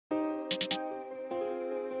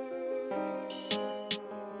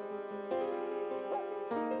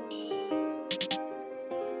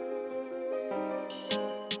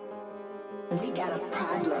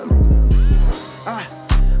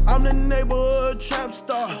I'm the neighborhood trap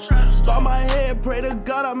star. Bow my head, pray to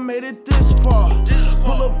God I made it this far.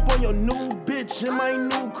 Pull up on your new bitch in my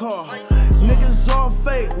new car. Niggas all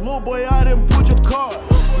fake, little boy, I done put your car.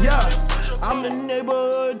 Yeah, I'm the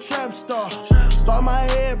neighborhood trap star. Bow my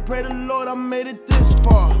head, pray the Lord I made it this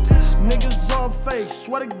far. Niggas all fake,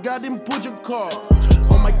 swear to God didn't put your car.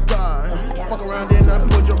 Oh my God, fuck around and I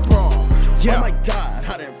put your bra. Yeah. Oh my God,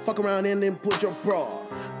 I done fuck around and then put your bra.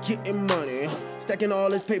 Getting money, stacking all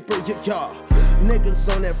this paper, yeah.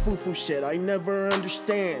 Niggas on that foo-foo shit, I never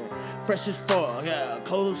understand. Fresh as fuck, yeah,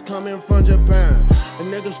 clothes coming from Japan.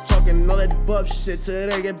 And niggas talking all that buff shit till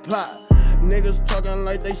they get popped. Niggas talking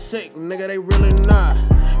like they sick, nigga, they really not.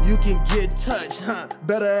 You can get touched, huh?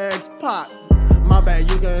 Better ask Pop. My bad,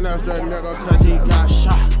 you can ask that nigga cause he got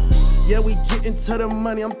shot. Yeah, we gettin' to the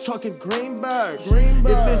money, I'm talking greenbacks.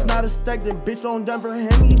 If it's not a stack, then bitch don't never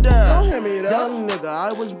hand me down. Young nigga,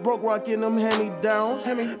 I was broke rocking them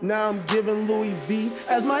hand-me-downs. Now I'm giving Louis V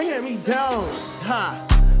as my hand-me-downs.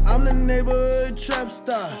 I'm the neighborhood trap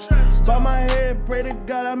star. Bow my head, pray to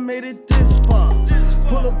God I made it this far.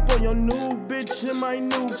 Pull up on your new bitch in my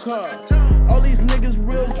new car. All these niggas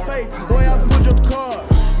real fake, boy, I put your car.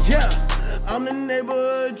 Yeah, I'm the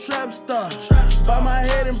neighborhood trap star. Bow my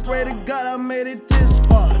head and pray to God I made it this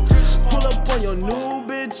far. Pull up on your new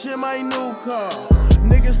bitch in my new car.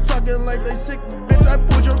 Niggas talking like they sick, bitch, I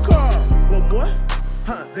put your car. Well, boy,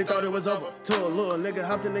 they thought it was over. To a little nigga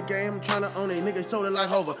hopped in the game, tryna own it. Niggas sold it like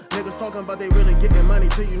Hover. Niggas talking about they really getting money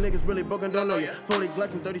to you. Niggas really broken, don't know you. 40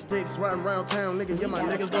 Glocks and 30 sticks, riding around town, nigga. Yeah, my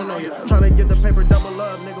niggas don't know you. Tryna get the paper double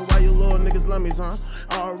up, nigga. Why you little niggas love me, huh?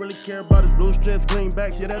 All I really care about is blue strips,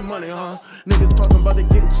 greenbacks, yeah, that money, huh? Niggas talking about they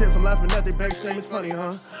getting chips, I'm laughing at they bank statements, funny,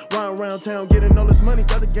 huh? Riding around town, getting all this money,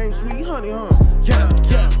 got the game sweet honey, huh? Yeah,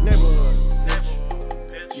 neighborhood,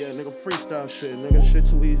 bitch. Yeah, nigga, freestyle shit, nigga, shit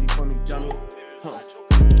too easy for me, dummy, huh?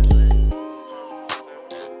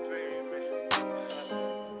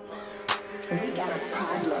 We got a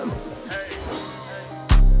problem.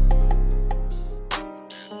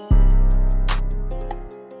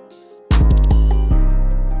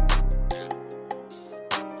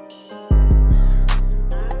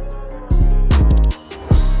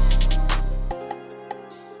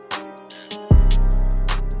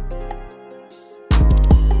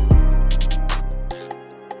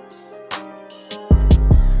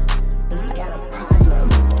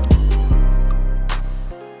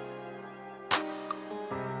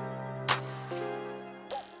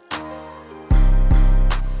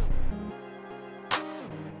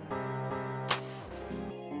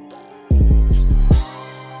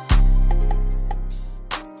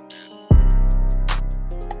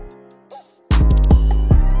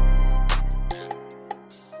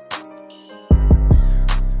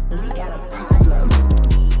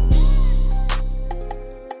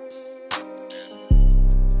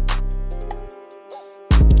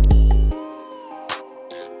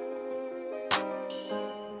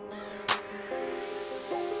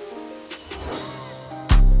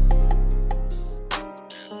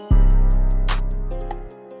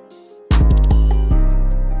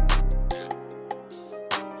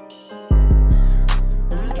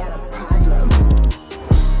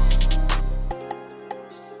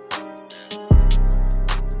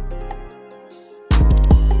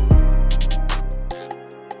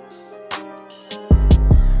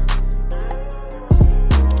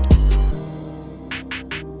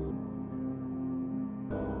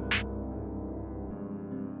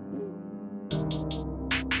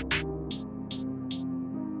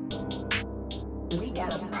 We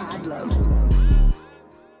got a problem.